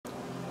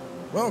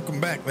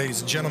Welcome back, ladies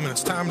and gentlemen.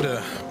 It's time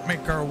to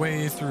make our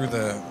way through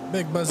the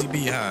big buzzy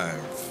beehive.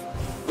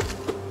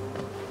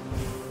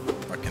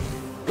 Fucking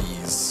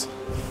bees.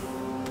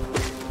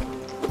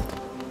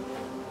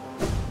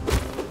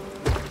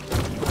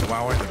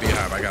 While we're in the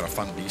beehive, I got a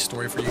fun bee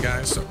story for you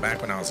guys. So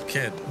back when I was a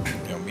kid,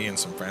 me and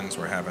some friends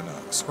were having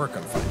a squirt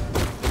gun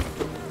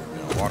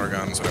fight. Water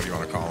guns, whatever you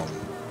want to call them.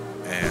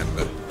 And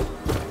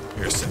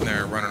we were sitting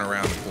there running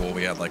around the pool.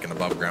 We had like an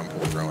above ground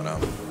pool growing up.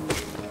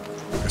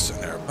 We were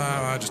sitting there,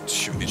 just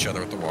shooting each other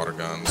with the water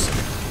guns.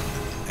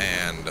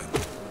 And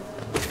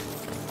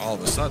all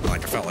of a sudden,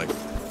 like, I felt like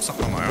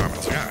something on my arm. I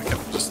was like, I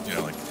kept just,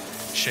 like,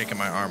 shaking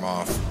my arm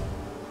off.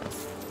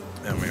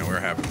 And, we were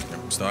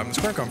still having a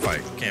squirt gun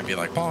fight. Can't be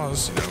like,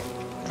 pause,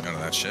 none of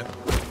that shit.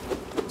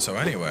 So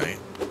anyway,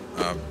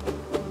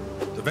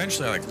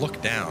 eventually I, like,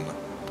 look down,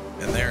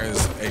 and there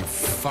is a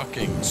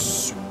fucking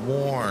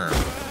swarm.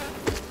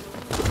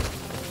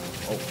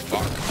 Oh,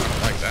 fuck. I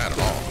don't like that at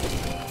all.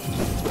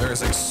 There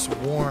is a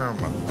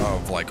swarm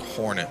of, like,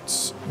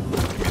 hornets.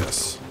 Give me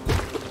this.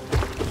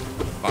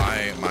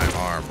 By my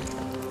arm.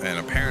 And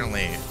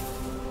apparently,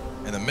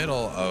 in the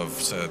middle of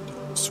said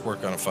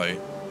squirt gun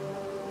fight,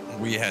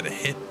 we had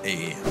hit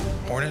a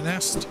hornet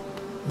nest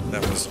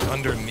that was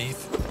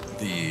underneath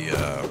the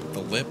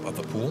lip of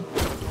the pool.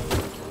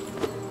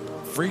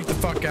 Freaked the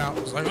fuck out.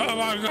 Was like, oh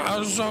my god,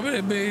 there's so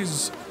many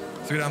bees.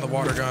 Threw down the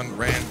water gun,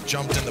 ran,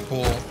 jumped in the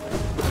pool.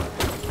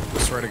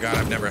 I swear to God,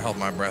 I've never held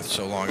my breath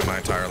so long in my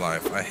entire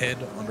life. I hid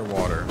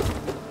underwater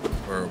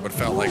for what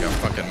felt like a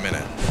fucking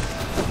minute.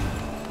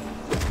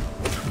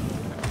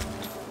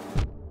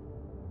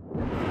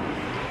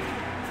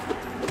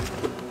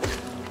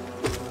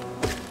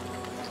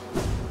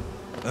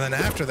 And then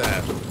after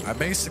that, I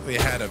basically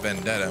had a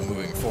vendetta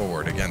moving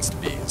forward against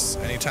bees.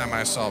 Anytime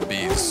I saw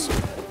bees,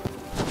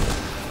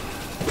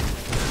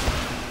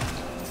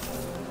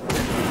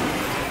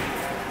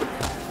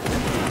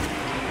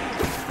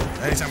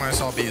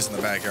 in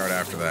the backyard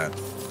after that,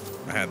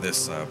 I had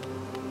this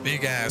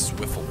big ass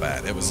wiffle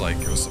bat. It was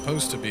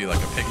supposed to be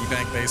like a piggy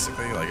bank,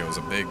 basically. Like, it was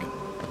a big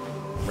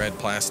red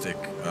plastic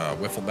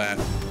wiffle bat,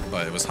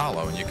 but it was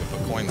hollow and you could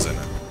put coins in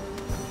it.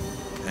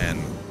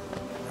 And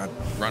I'd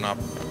run up,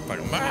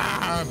 fucking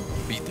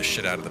beat the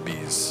shit out of the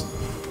bees.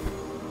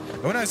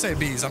 And when I say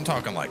bees, I'm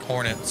talking like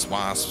hornets,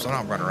 wasps. I'm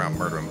not running around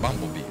murdering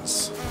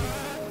bumblebees.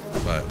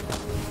 But,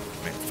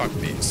 man, fuck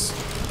bees.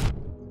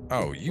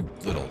 Oh, you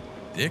little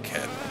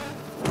dickhead.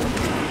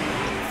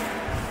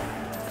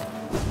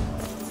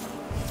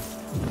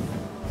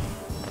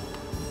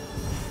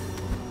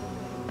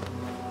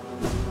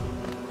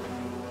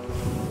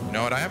 You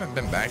know what? I haven't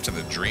been back to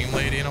the Dream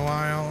Lady in a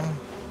while.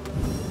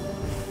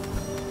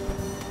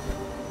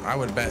 I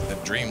would bet the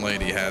Dream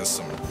Lady has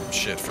some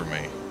shit for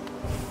me.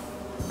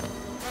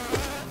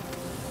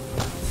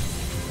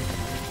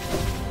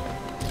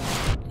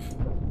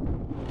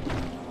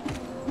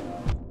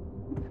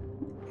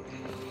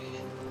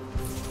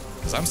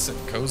 Because I'm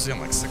sitting cozy on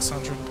like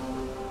 600.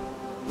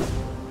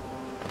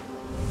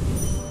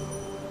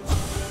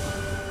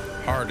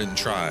 Hardened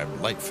tribe,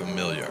 light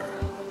familiar.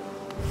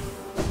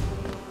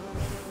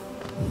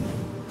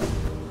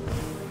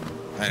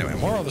 Anyway,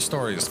 moral of the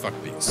story is fuck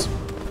bees.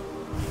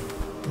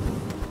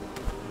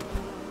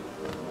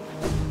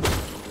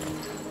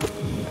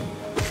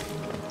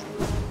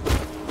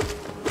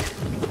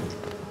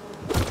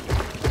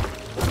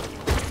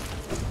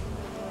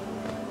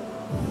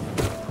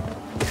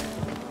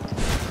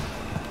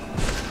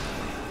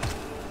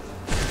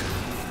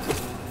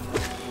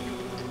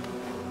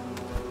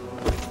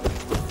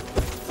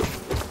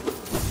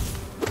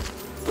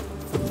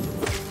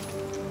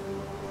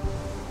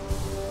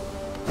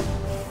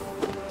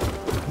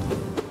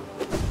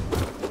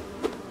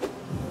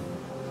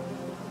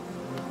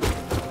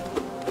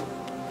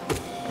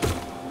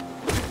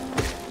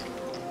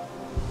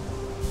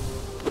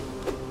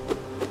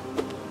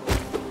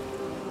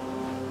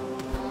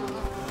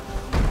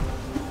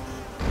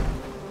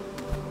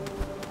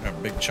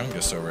 Big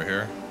chungus over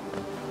here.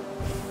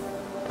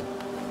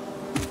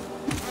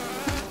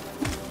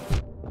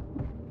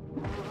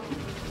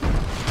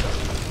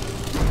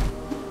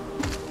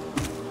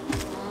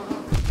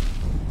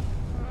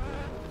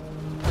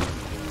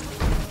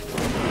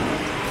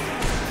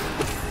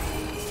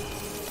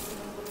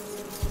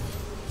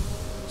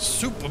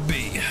 Super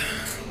bee.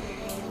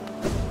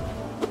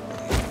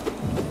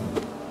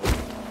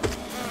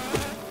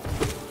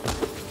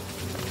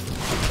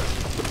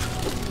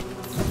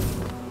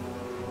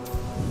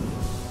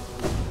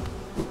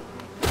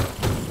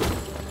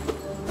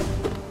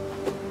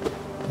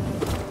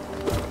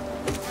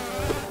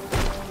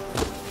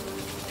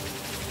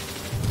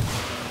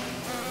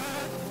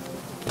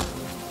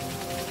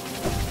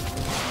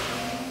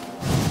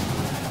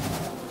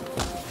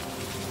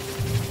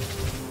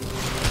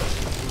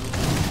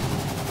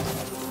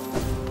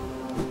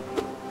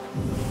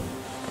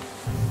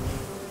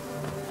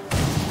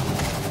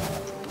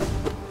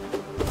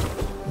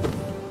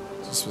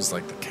 This was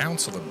like the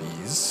council of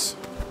bees.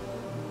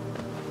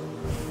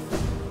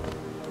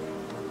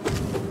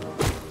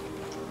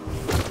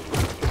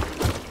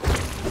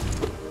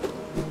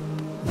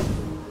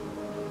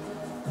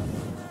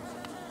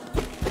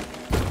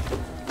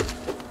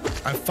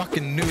 I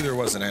fucking knew there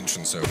was an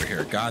entrance over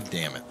here. God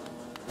damn it.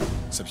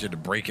 Except you had to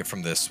break it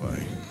from this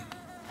way.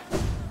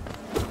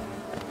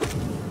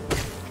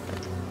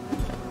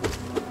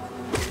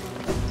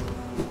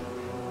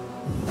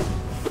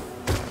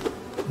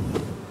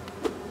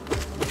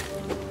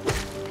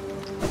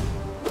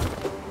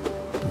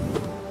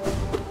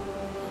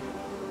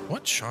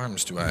 What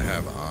charms do I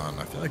have on?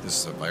 I feel like this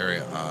is a very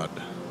odd...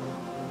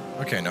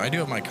 Okay, no, I do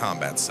have my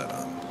combat set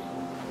on.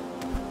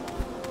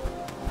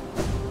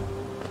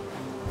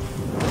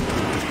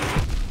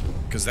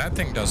 Because that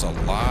thing does a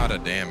lot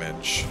of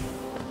damage.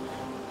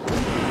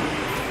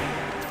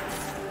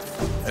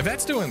 If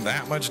that's doing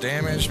that much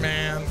damage,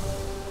 man,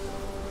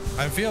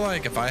 I feel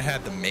like if I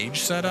had the mage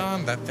set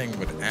on, that thing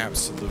would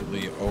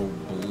absolutely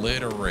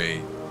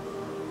obliterate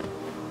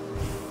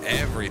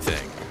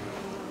everything.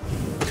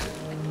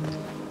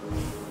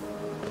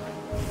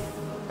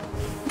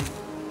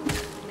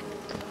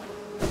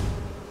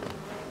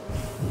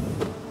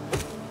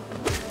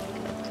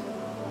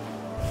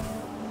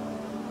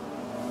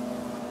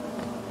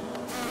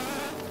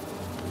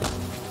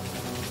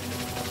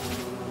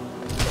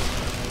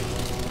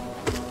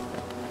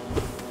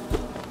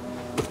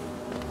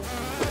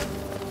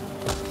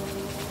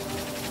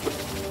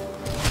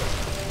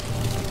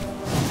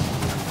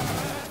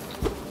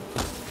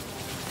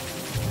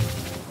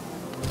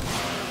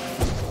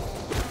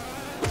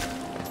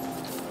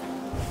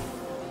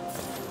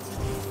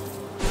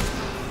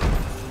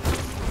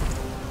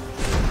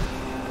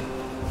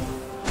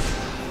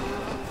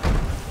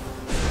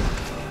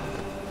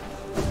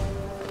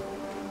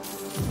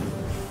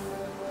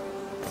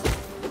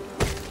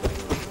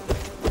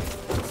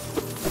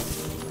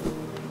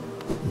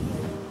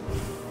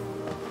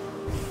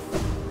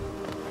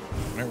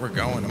 We're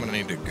going. I'm gonna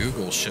need to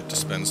Google shit to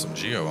spend some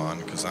geo on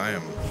because I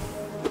am.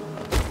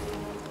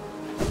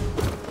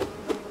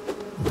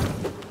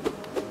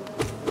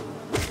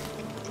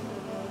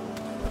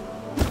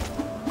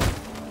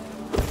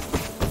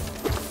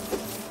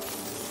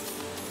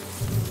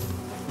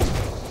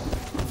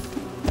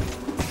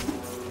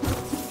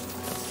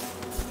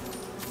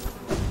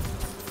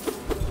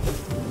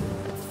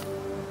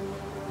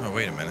 Oh,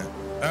 wait a minute.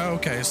 Oh,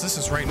 okay, so this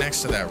is right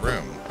next to that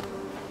room.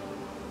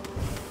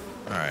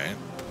 All right.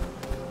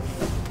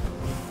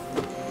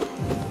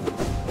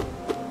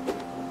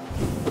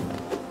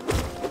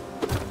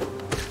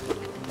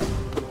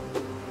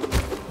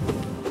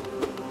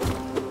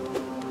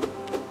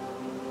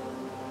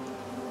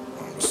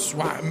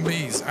 Swatting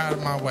bees out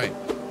of my way.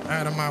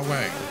 Out of my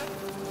way.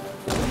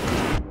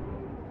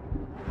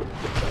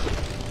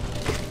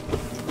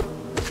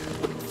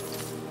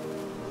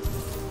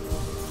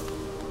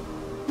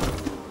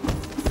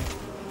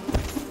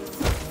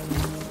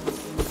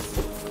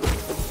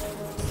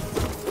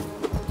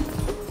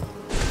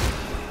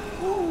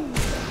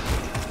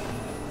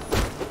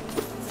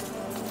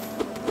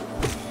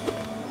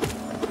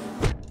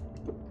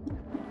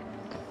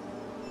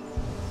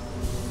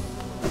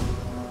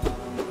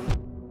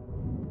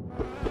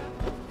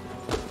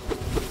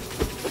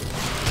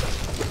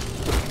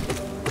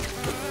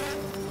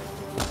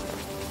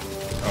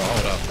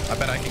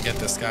 Get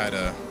this guy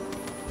to...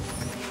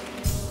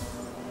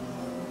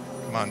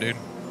 Come on, dude.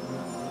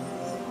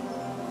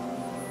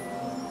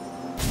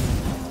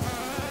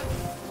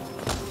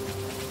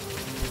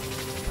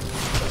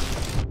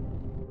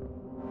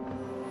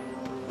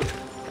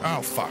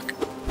 Oh, fuck.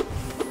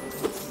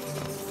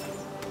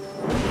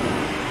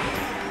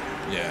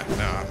 Yeah,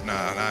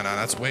 no,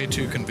 that's way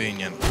too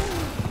convenient.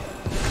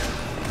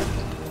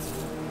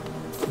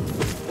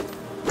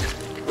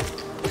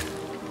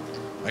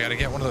 I gotta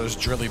get one of those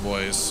drilly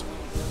boys.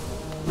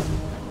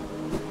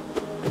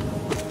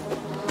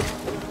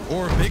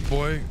 Or Big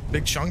Boy.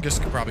 Big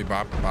Chungus could probably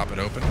bop it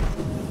open.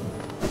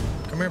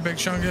 Come here, Big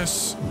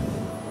Chungus.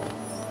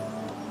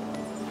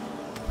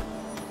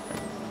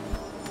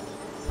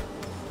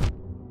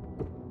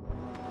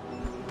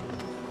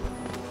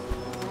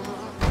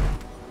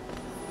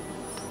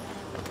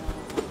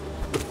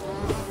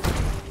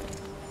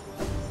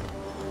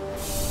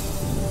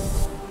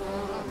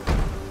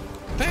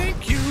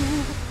 Thank you.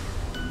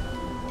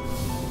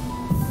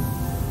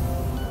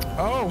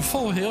 Oh,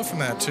 full heal from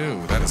that too.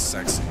 That is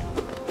sexy.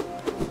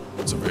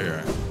 What's over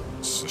here?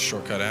 It's a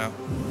shortcut out.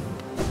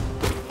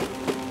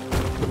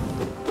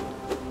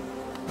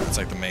 That's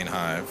like the main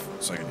hive,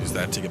 so I can use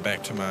that to get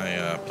back to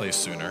my place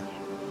sooner.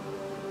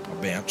 A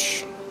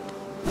bench.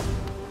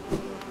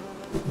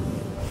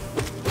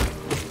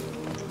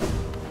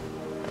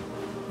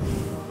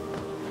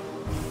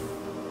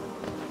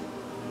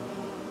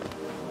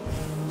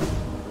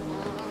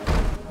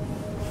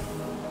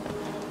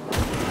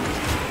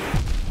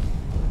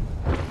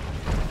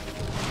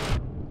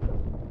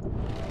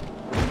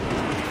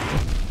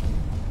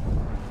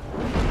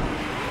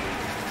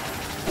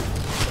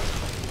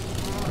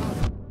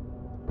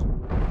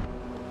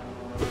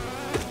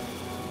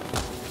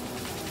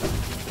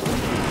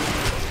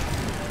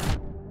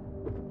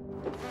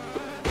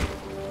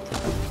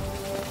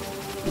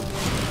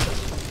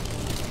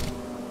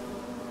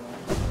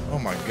 Oh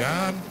my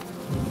God.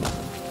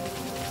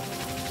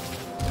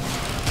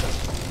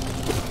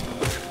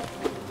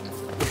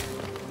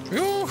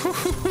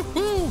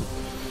 Woo!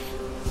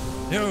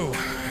 Yo,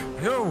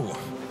 yo!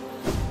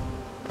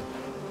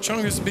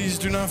 Chungus bees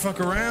do not fuck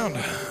around.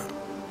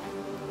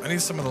 I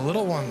need some of the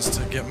little ones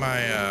to get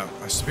my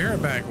my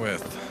spirit back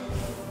with.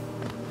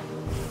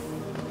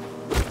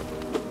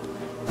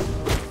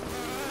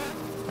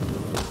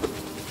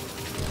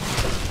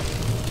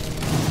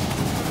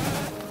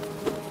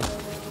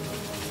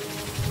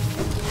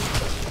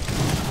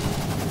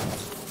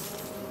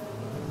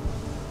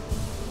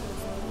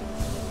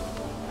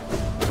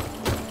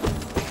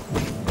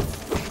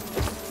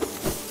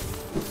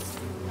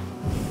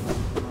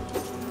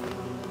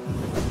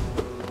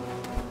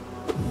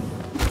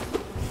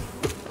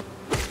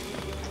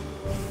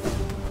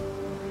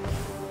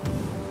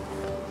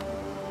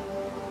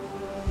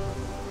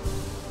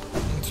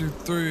 Two,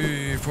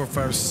 three, four,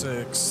 five,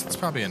 six. It's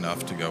probably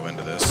enough to go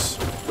into this.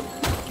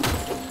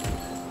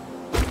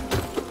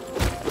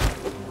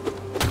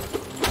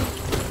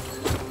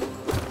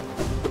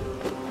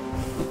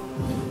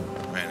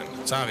 Man,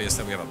 it's obvious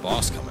that we have a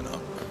boss coming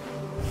up.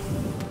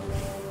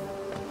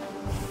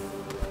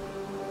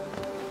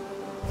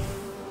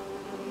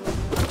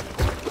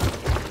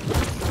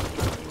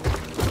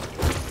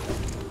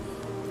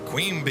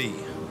 Queen bee.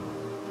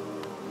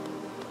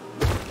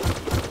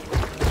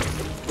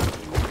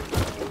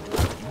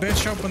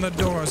 Bitch, open the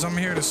doors. I'm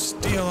here to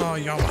steal all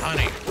your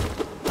honey.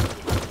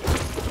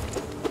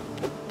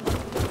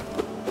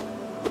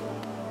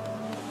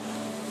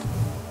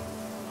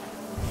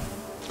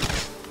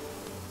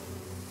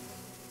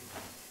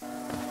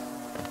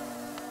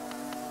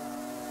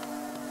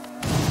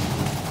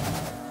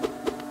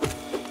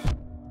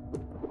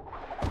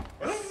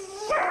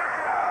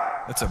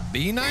 It's a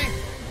bee night?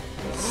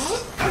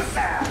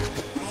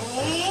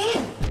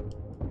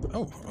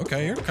 Oh,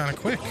 okay, you're kind of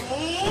quick.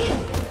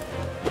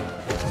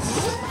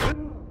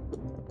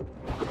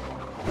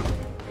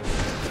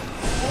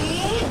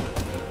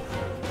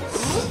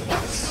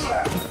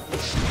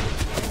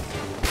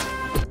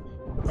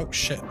 Oh,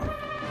 shit.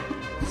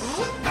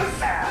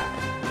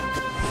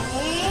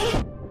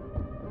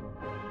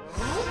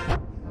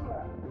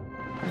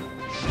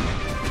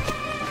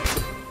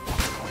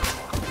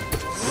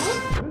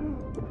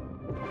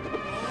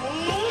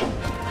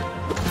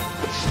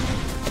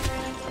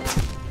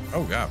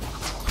 Oh, God.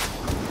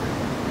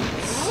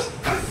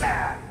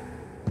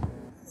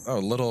 Oh,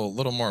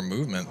 little more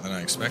movement than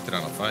I expected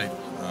on a fight.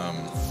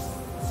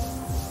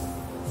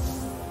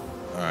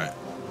 All right.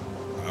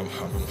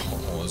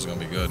 Oh, this is gonna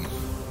be good.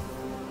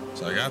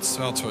 So I got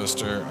Spell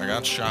Twister, I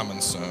got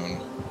Shaman Soon.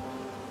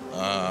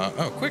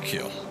 Oh, Quick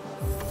Heal.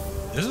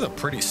 This is a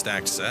pretty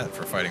stacked set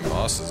for fighting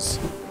bosses.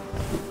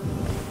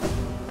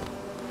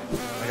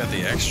 I got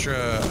the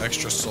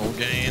extra soul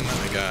gain.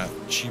 I got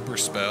cheaper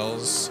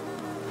spells.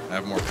 I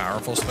have more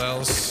powerful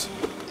spells.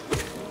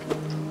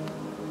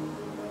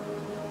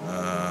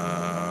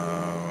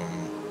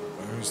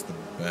 Where's the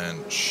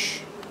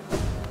bench?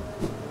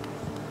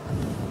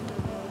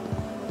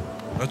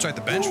 That's right,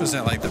 the bench was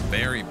at like the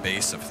very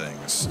base of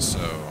things, so.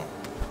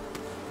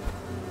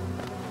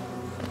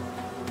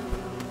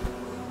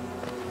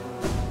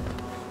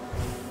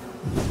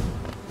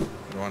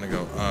 I want to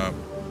go up.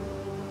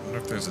 I wonder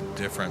if there's a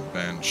different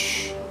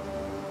bench.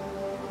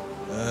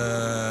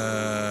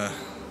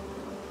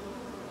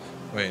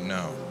 Wait,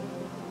 no.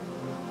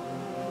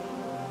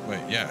 Wait,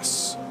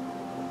 yes.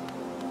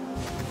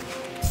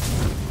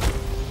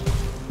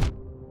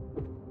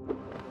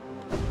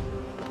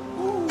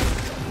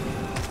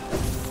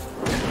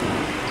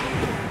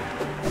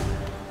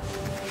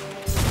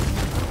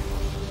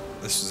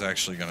 This is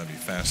actually going to be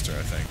faster,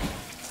 I think.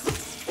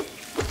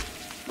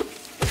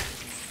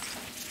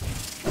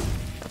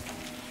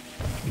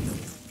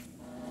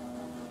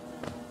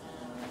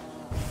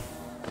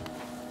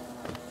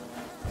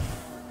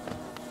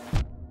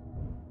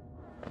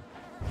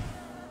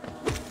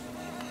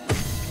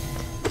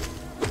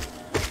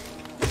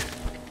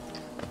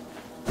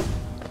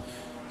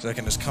 So I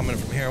can just come in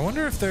from here. I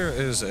wonder if there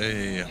is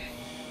a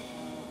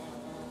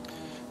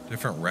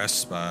different rest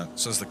spot. It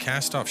says the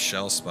cast off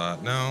shell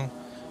spot. No,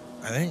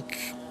 I think.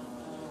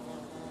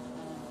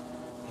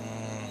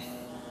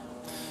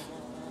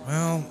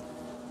 Well,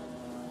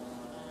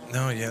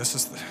 no, yeah, this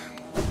is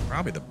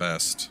probably the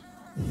best.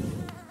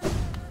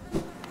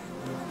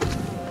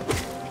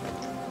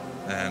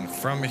 And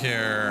from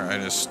here, I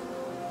just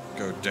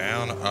go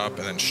down, up,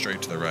 and then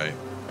straight to the right.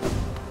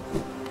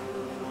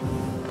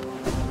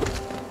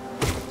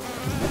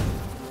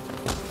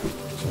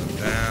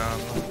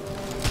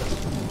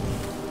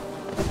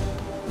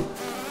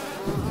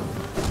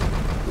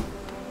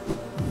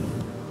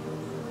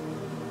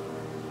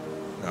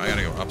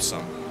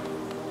 Some.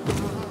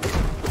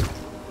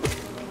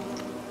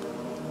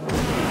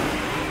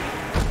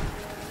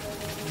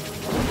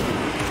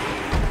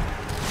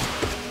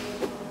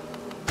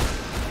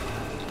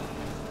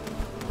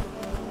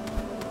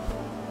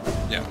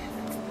 Yeah.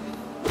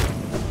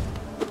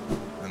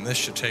 And this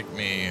should take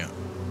me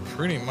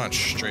pretty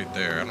much straight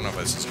there. I don't know if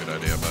this is a good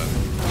idea, but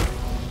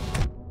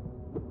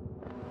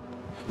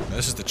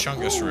this is the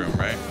Chungus room,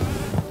 right?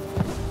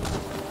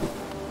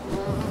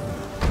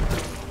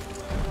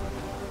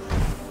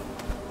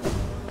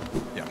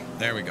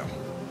 There we go.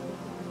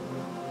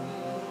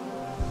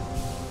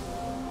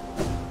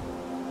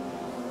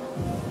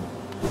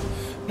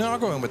 No, I'll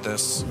go in with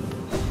this.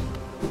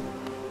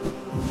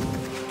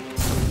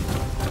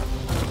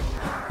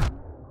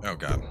 Oh,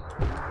 God.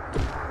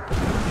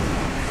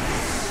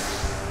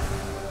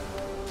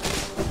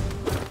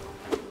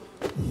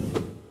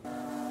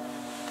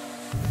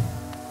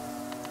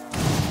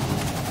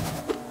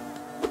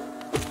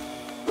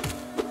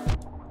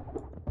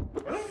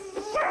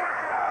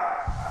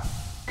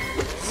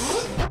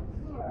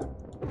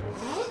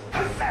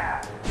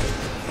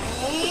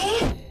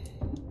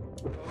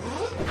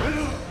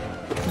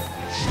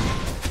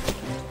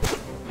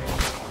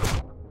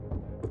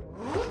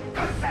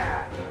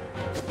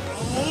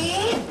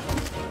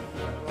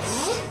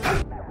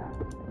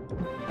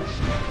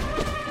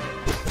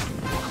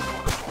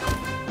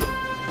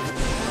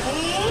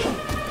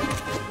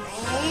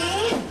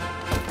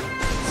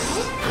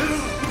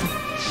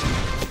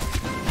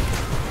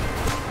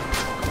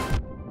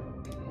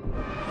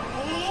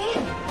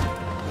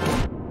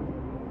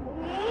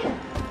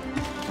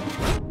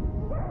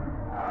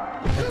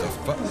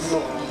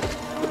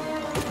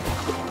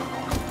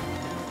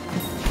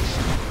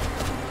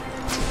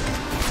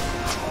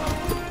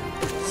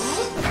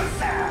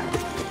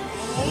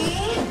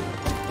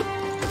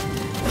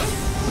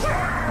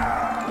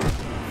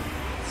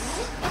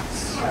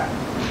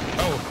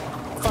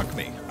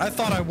 I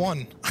thought I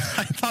won.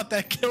 I thought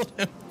that killed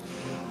him.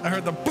 I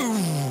heard the boo.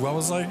 I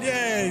was like,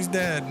 yeah, he's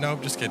dead.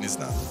 Nope, just kidding, he's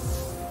not.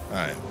 All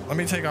right, let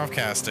me take off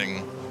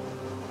casting.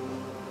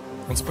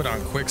 Let's put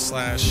on quick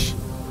slash.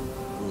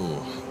 Ooh.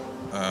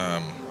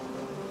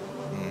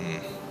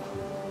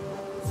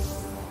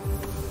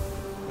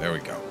 There we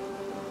go.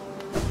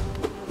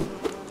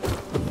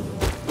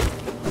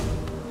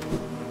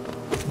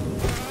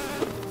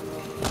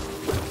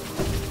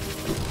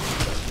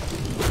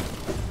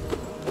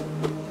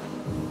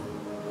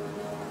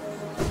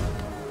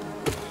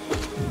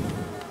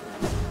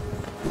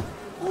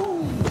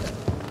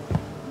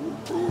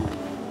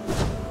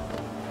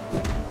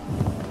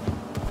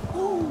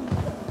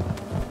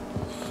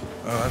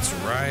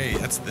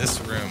 That's this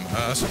room.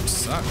 This room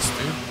sucks,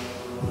 dude.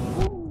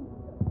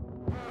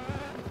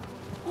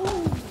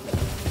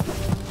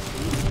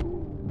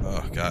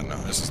 Oh, God, no.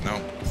 This is no.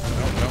 No.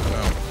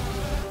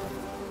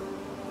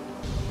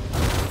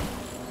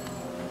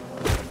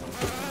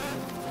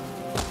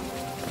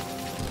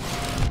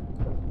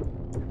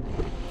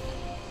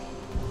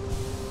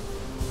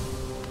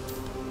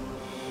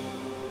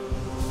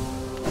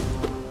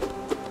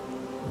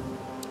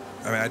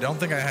 I mean, I don't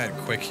think I had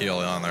quick heal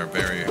on our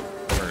very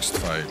first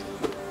fight.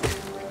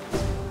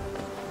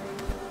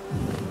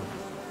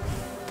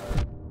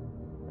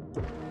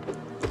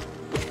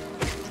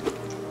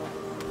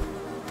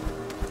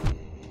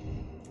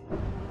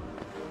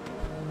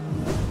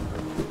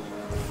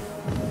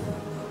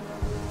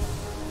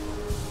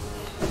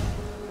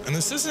 And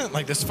this isn't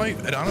like this fight,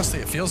 it honestly,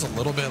 it feels a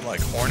little bit like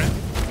Hornet.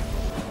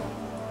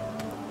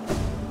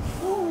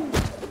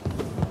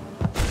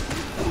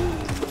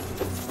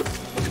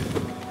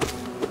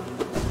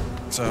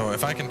 So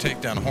if I can take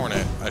down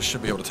Hornet, I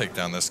should be able to take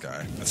down this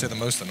guy. I'd say the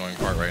most annoying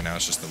part right now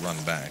is just the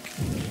run back.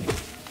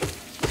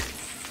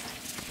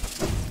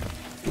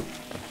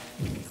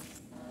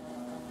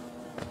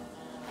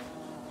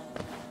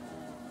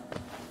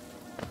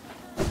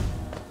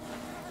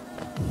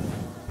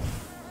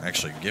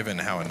 Actually, given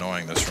how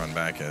annoying this run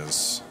back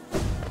is,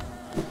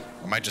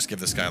 I might just give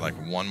this guy like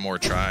one more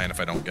try, and if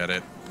I don't get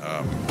it,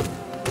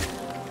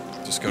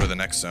 just go to the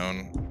next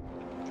zone.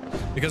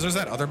 Because there's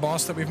that other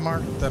boss that we've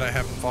marked that I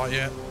haven't fought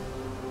yet.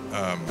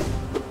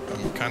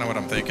 Kind of what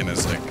I'm thinking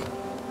is like,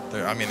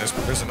 I mean,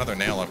 there's another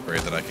nail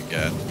upgrade that I can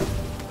get.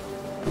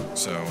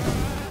 So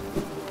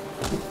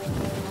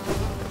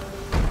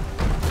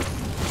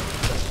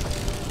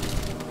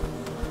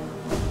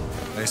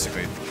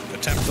basically,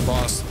 attempt the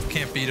boss,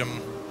 can't beat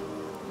him.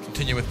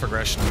 Continue with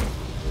progression,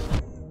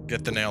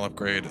 get the nail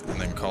upgrade, and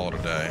then call it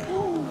a day.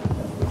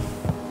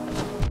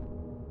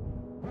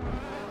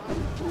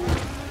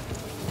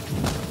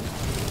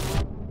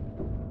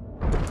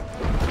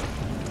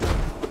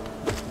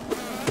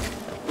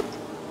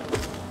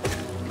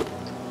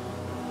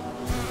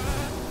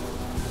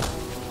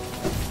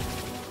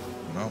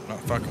 Nope, not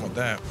fucking with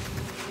that.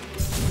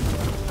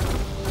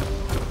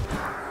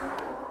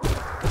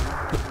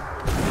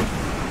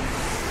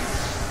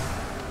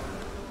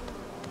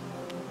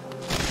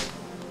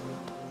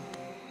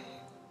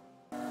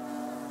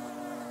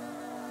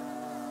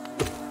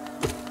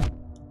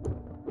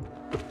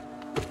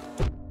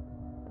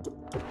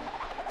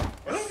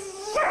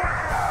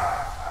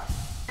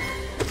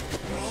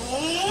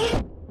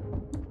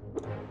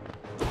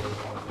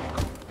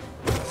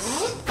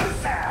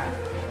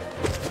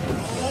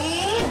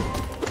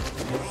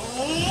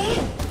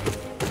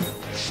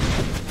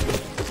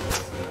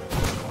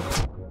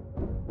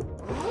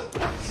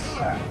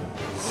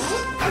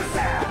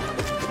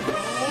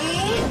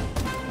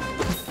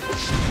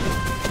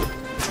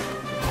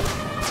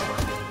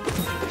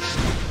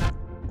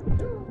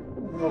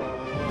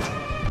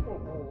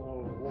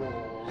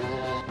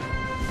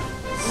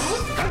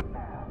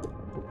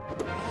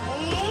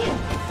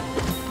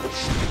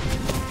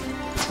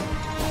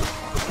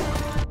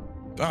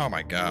 Oh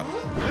my god.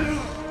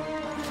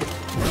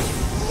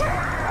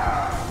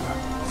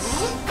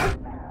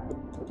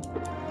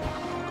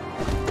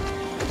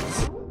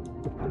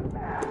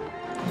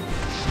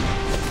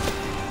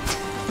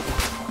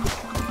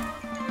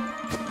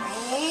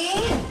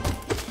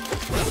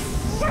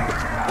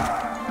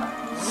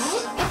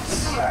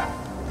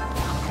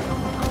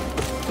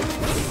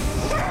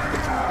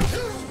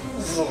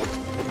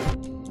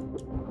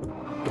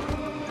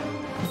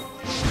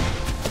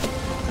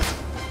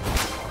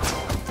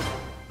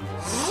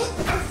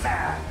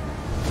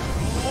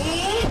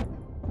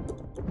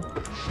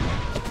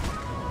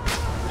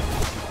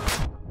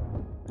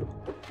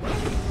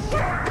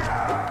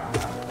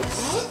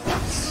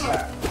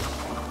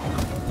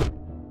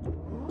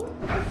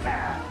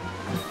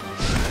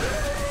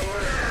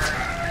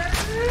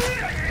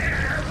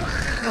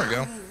 There we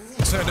go.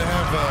 Decided to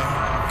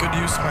have good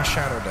use of my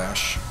shadow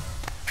dash.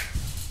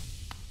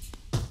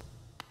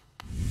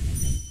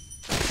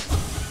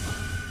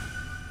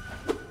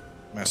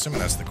 I'm assuming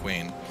that's the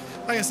queen.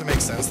 I guess it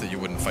makes sense that you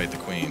wouldn't fight the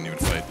queen. You would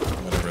fight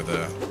whatever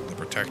the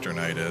protector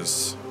knight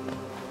is.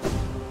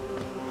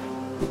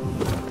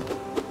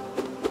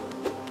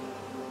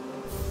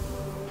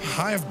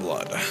 Hive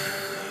blood.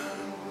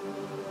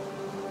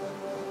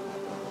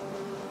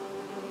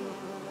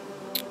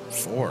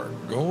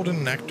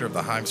 Golden nectar of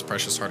the hive's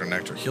precious heart of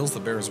nectar heals the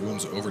bearer's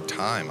wounds over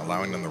time,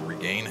 allowing them to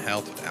regain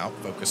health without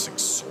focusing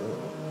soul.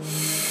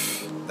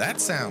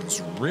 That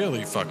sounds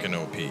really fucking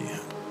OP.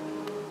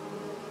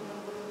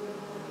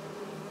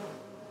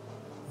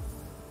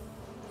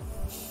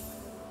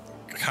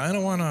 Kind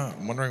of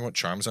wondering what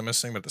charms I'm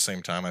missing, but at the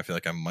same time, I feel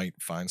like I might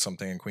find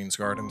something in Queen's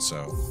Garden,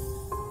 so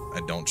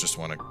I don't just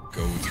want to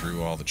go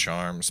through all the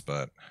charms.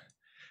 But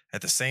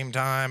at the same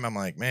time, I'm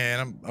like,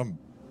 man, I'm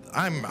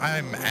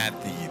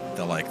at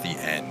the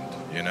end,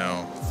 you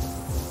know?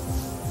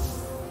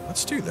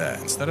 Let's do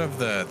that. Instead of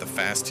the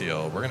fast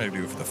heal, we're gonna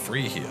do for the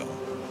free heal.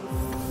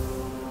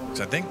 Because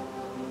I think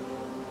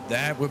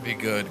that would be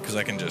good, because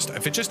I can just,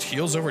 if it just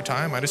heals over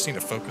time, I just need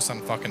to focus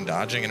on fucking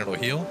dodging and it'll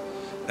heal.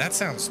 That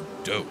sounds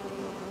dope.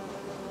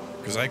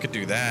 Because I could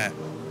do that,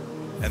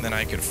 and then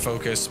I could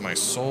focus my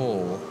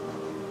soul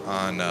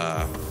on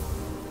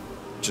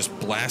just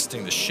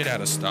blasting the shit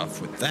out of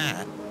stuff with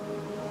that.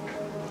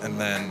 And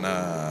then,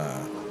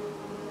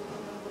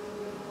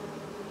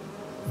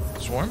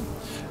 Swarm?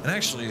 And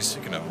actually,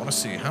 speaking of, I want to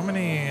see how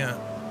many,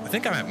 I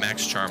think I'm at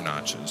max charm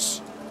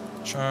notches.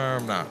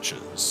 Charm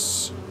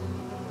notches.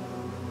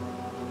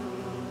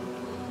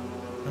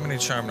 How many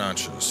charm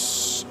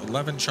notches?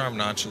 11 charm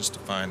notches to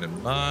find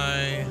and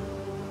buy.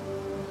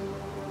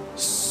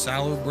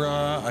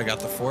 Salubra, I got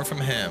the 4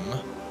 from him.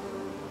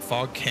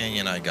 Fog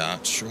Canyon I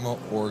got. Shruma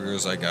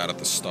Orgers I got at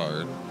the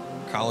start.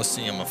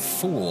 Coliseum of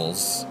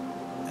Fools.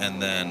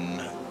 And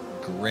then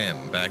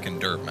Grim back in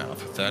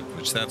Dirtmouth,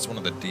 which that's one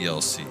of the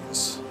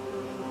DLCs.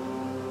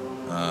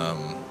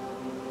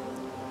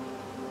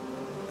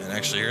 And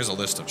actually, here's a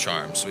list of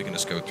charms, so we can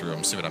just go through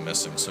them, see what I'm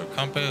missing. So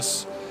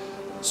Compass,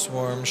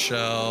 Swarm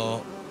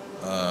Shell,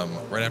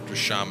 right after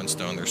Shaman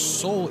Stone, there's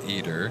Soul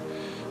Eater.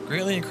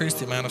 Greatly increase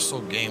the amount of soul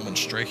gained when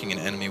striking an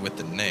enemy with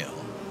the nail.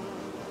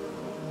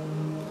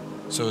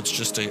 So it's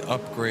just a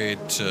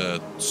upgrade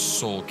to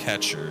Soul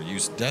Catcher.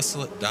 Use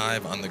Desolate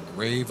Dive on the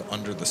grave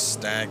under the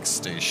Stag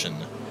Station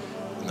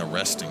in the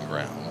resting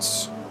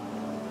grounds.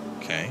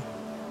 Okay.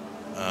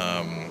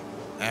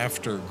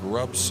 After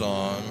Grub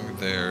Song,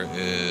 there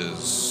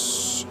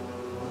is...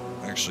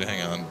 Actually,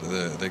 hang on.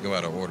 They go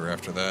out of order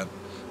after that.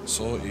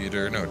 Soul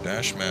Eater. No,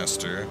 Dash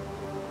Master.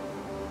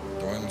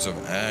 Thorns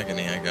of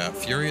Agony I got.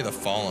 Fury of the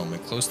Fallen. When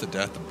close to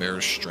death, the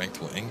bearer's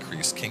strength will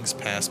increase. King's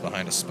Pass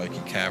behind a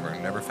spiky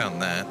cavern. Never found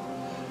that.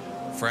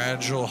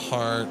 Fragile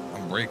Heart,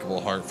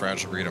 Unbreakable Heart,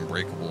 Fragile Greed,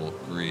 Unbreakable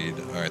Greed.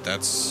 Alright,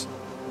 that's...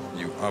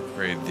 You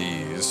upgrade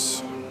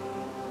these.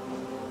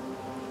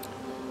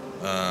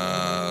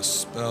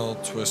 Spell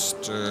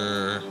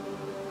Twister,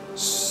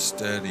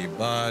 Steady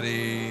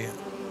Body.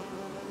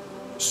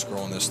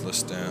 Scrolling this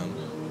list down.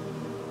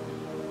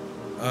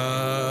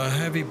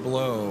 Heavy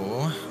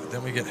Blow.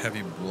 Then we get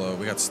Heavy Blow.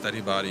 We got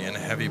Steady Body and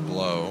Heavy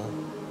Blow.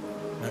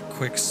 We got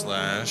Quick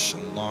Slash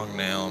and Long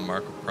Nail and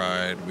Mark of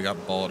Pride. We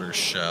got Baldur's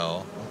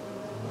Shell.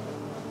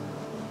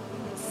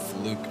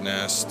 Fluke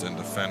Nest and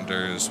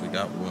Defenders. We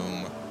got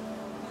Womb.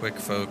 Quick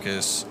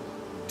Focus.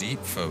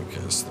 Deep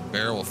Focus. The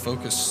bear will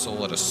focus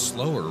soul at a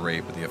slower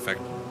rate, but the effect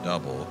will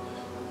double.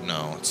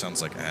 No, it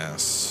sounds like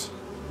ass.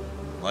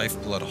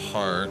 Lifeblood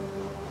Heart.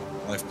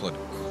 Lifeblood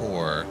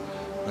Core.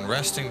 When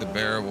resting, the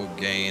bearer will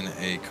gain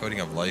a coating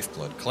of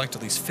lifeblood. Collect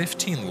at least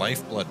 15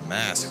 lifeblood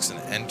masks and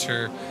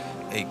enter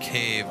a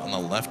cave on the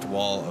left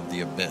wall of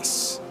the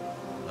abyss.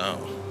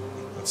 Oh,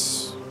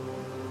 that's...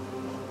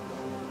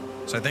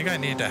 So I think I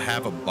need to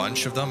have a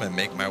bunch of them and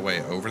make my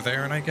way over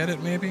there and I get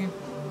it, maybe?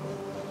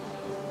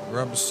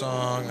 Grub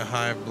Song,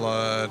 Hive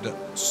Blood,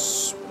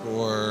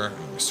 Spore.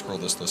 Let me scroll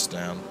this list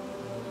down.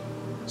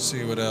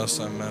 See what else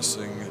I'm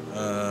missing.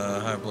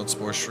 Hive Blood,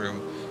 Spore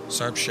Shroom,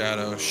 Sarp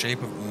Shadow,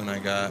 Shape of Moon I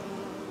got.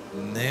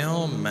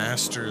 Nail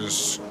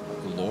Master's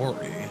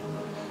Glory.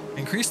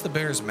 Increase the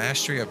bear's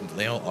mastery of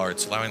nail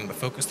arts, allowing them to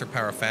focus their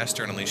power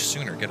faster and unleash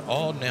sooner. Get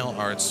all nail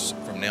arts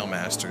from nail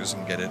masters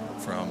and get it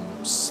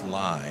from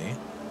Sly.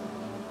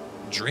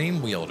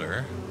 Dream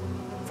Wielder,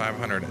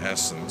 500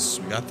 essence.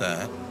 We got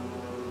that.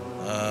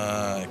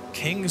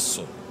 King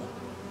Soul.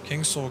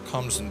 King Soul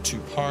comes in 2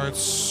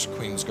 parts.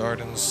 Queen's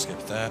Gardens,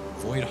 skip that.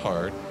 Void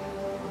Heart.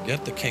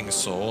 Get the King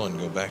Soul and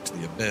go back to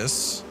the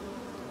Abyss.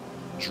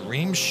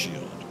 Dream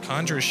Shield.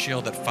 Conjure a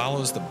shield that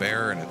follows the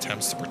bearer and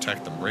attempts to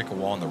protect them. Break a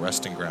wall in the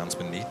resting grounds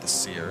beneath the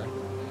seer.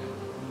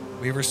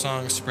 Weaver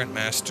Song, Sprint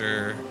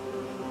Master.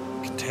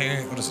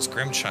 Contain, what is this?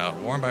 Grimchild.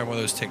 Warned by one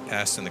of those take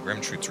part in the Grim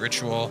Troop's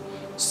ritual.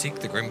 Seek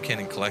the Grimkin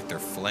and collect their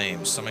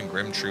flames. Summon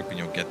Grim Troop and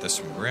you'll get this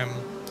from Grim.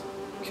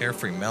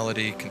 Carefree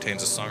Melody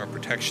contains a song of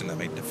protection that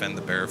may defend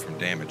the bearer from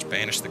damage.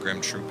 Banish the Grim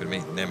Troop and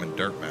meet Nim and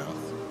Dirtmouth.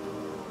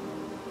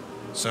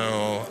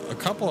 So, a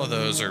couple of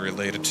those are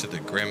related to the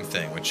Grim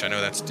thing, which I know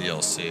that's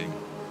DLC.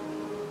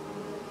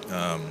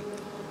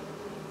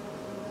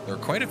 There are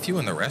quite a few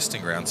in the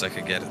resting grounds I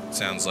could get. It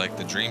sounds like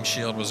the Dream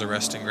Shield was a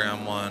resting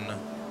ground one.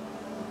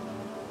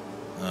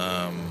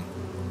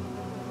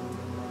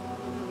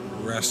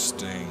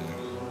 Resting.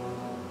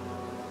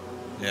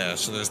 Yeah,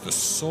 so there's the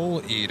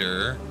Soul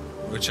Eater,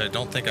 which I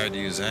don't think I'd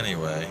use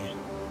anyway.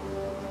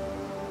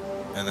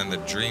 And then the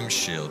Dream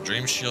Shield.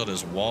 Dream Shield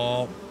is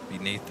Wall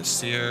Beneath the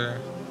Seer.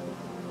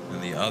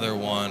 And the other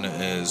one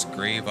is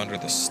Grave Under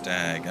the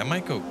Stag. I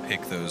might go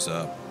pick those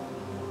up.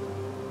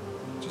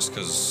 Just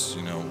because,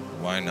 you know,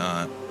 why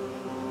not?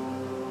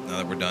 Now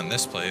that we're done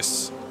this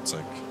place, it's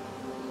like,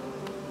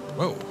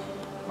 whoa,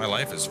 my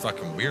life is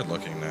fucking weird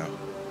looking now.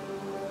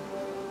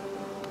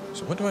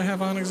 So what do I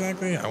have on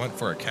exactly? I went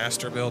for a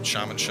caster build,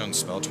 Shaman Shun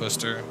Spell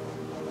Twister,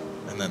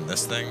 and then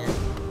this thing.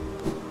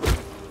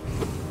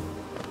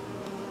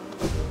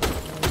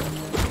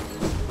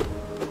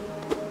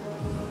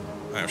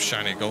 I have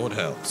shiny gold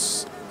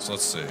healths. So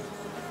let's see.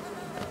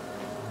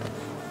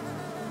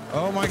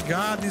 Oh my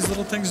god, these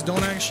little things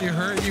don't actually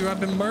hurt you. I've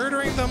been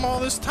murdering them all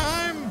this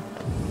time.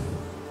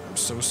 I'm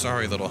so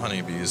sorry, little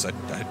honeybees.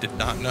 I did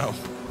not know.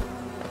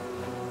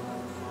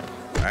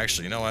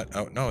 Actually, you know what?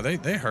 Oh, no,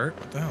 they hurt.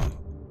 What the hell?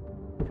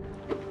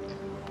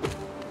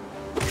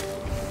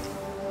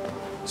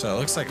 So it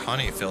looks like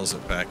honey fills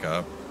it back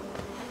up.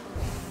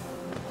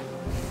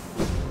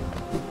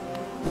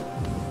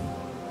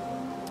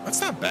 That's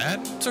not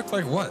bad. It took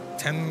like, what,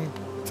 10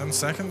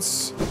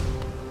 seconds?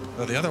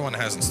 Well, the other one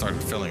hasn't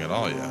started filling at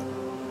all yet.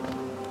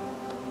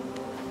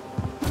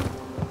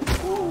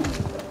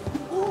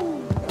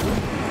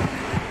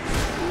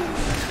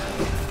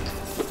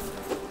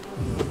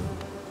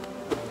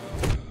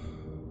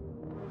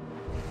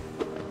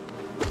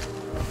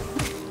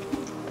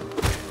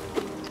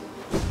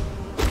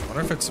 I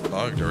wonder if it's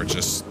bugged or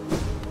just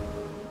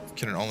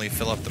can it only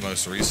fill up the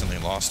most recently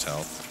lost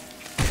health.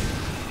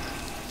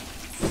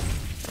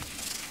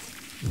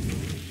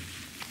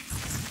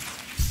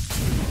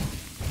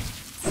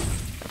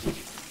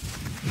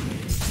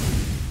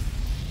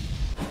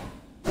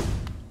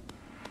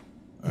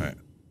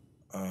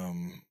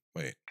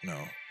 Wait, no.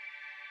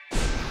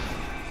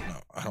 No,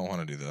 I don't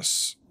want to do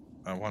this.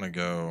 I want to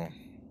go...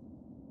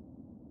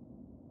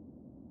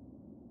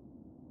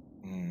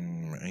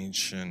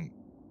 ancient...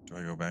 Do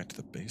I go back to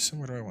the basin?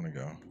 Where do I want to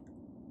go?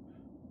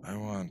 I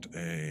want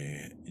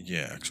a...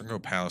 Yeah, because I'm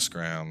going to go Palace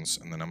Grounds,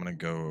 and then I'm going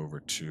to go over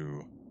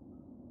to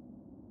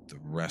the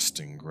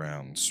Resting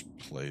Grounds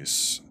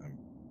place and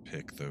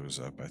pick those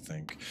up, I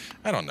think.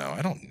 I don't know.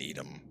 I don't need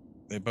them.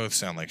 They both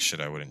sound like shit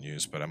I wouldn't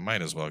use, but I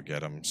might as well get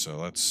them, so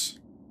let's...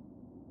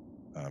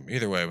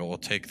 either way, but we'll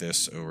take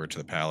this over to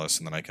the palace,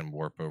 and then I can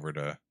warp over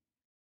to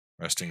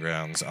Resting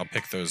Grounds. I'll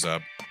pick those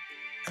up,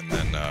 and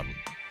then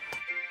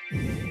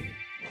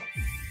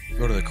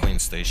go to the Queen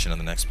Station in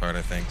the next part,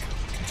 I think.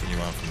 Continue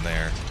on from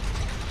there.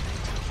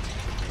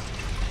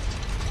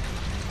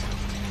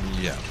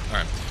 Yeah,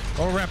 alright.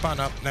 Well, we'll wrap on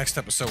up. Next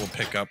episode, we'll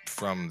pick up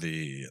from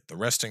the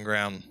Resting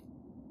Ground,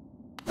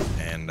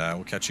 and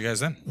we'll catch you guys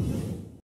then.